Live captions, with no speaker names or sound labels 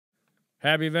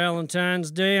Happy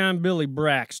Valentine's Day. I'm Billy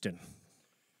Braxton.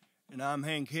 And I'm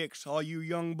Hank Hicks. All you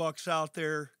young bucks out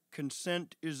there,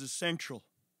 consent is essential.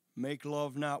 Make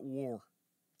love, not war.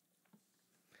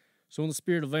 So in the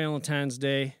spirit of Valentine's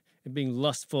Day and being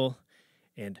lustful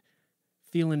and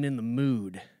feeling in the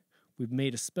mood, we've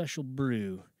made a special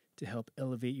brew to help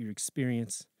elevate your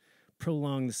experience,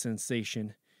 prolong the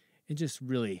sensation, and just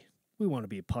really, we want to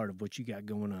be a part of what you got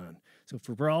going on. So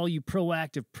for all you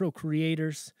proactive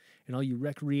procreators and all you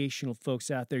recreational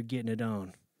folks out there getting it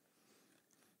on,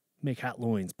 make Hot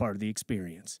Loins part of the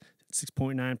experience.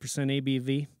 6.9%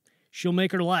 ABV. She'll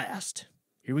make her last.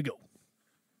 Here we go.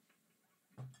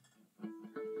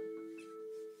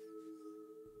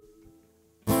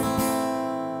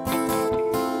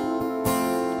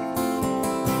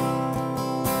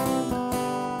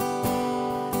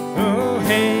 Oh,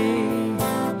 hey,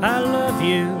 I love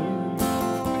you.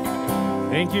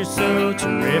 Think you're so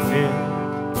terrific.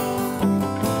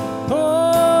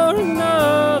 Pour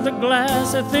another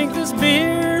glass. I think this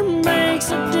beer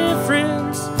makes a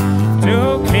difference. It's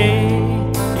okay,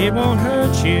 it won't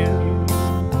hurt you.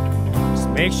 Just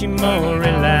makes you more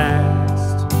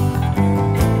relaxed.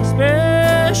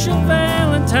 Special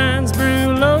Valentine's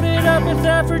brew loaded up with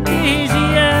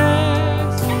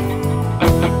aphrodisiacs.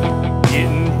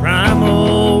 Getting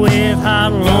primal with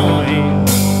hot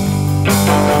loins.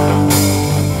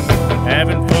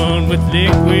 Having fun with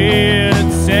liquid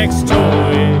sex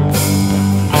toys.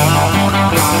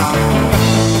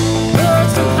 Put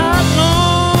some hot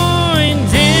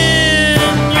loins in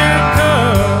your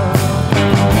cup.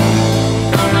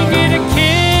 Come and get a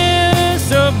kiss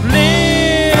of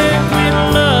liquid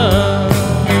love.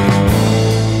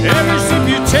 Every sip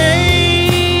you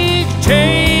take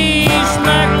tastes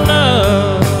like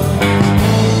love.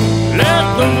 Let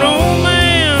the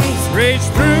romance rage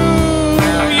through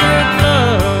your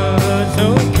blood. It's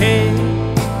okay,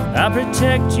 I'll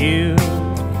protect you.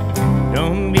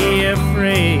 Don't be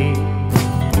afraid.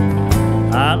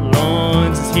 Hot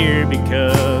Loins is here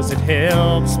because it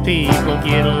helps people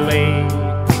get laid.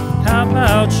 How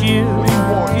about you?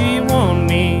 Do you want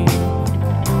me?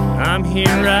 I'm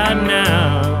here right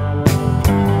now.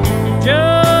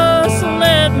 Just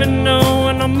let me know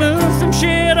and I'll move some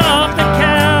shit off the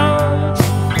couch.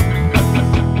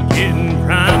 Getting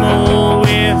primal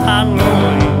with Hot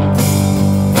Loins.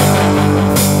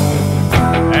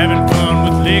 Having fun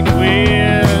with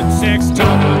liquid sex toys.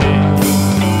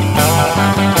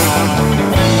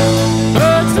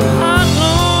 Put some hot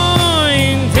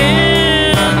loins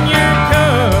in your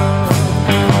cup.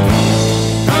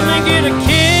 Come and get a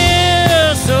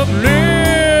kiss of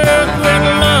liquid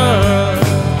love.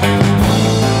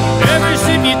 Every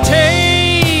sip you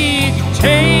take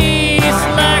tastes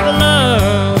like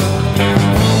love.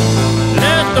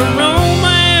 Let the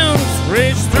romance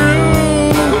rage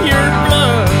through your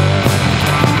blood.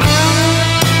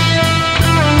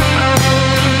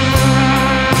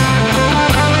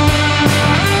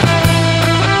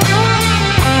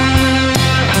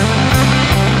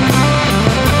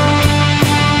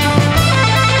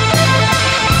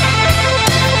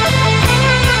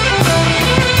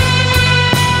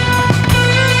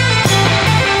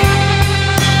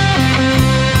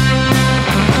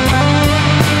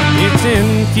 It's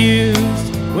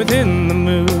infused within the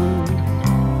mood,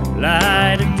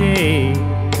 light of day.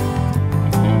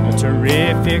 A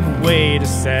terrific way to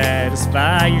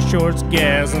satisfy your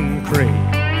shortgasm crave.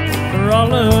 For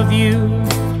all of you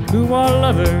who are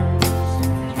lovers,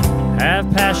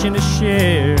 have passion to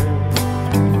share.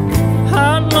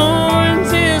 Hot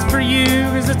Loins is for you,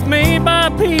 'cause it's made by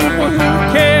people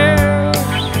who care.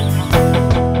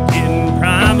 Getting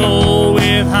primal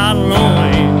with Hot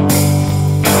Loins.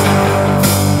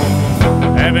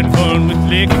 Having fun with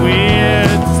liquid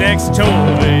sex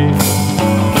toys.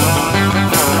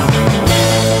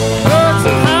 Put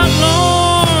some hot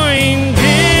loins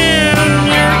in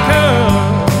your cup.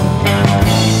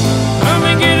 Come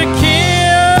and get a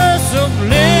kiss of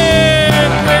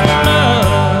liquid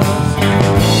love.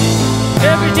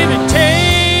 Every tip you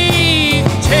take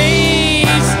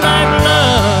tastes like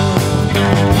love.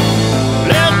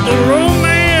 Let the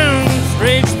romance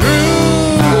rage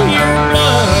through your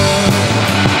blood.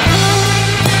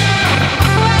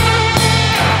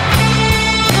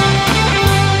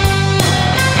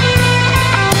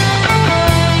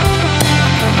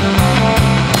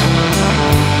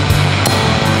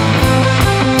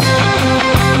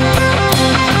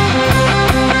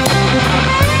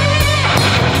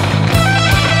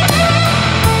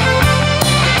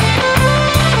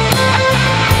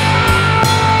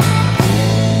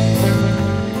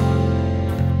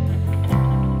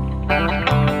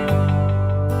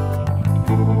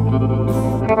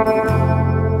 This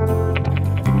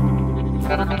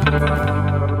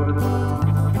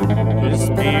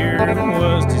beer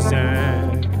was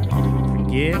designed for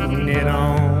getting it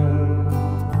on.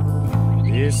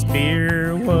 This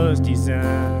beer was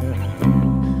designed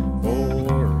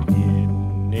for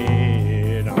getting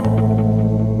it on.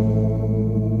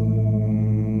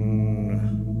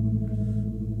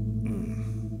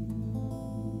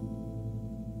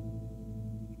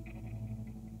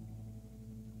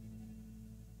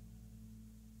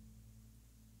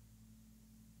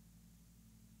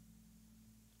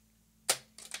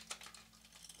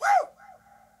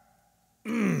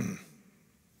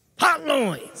 Hot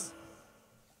loins.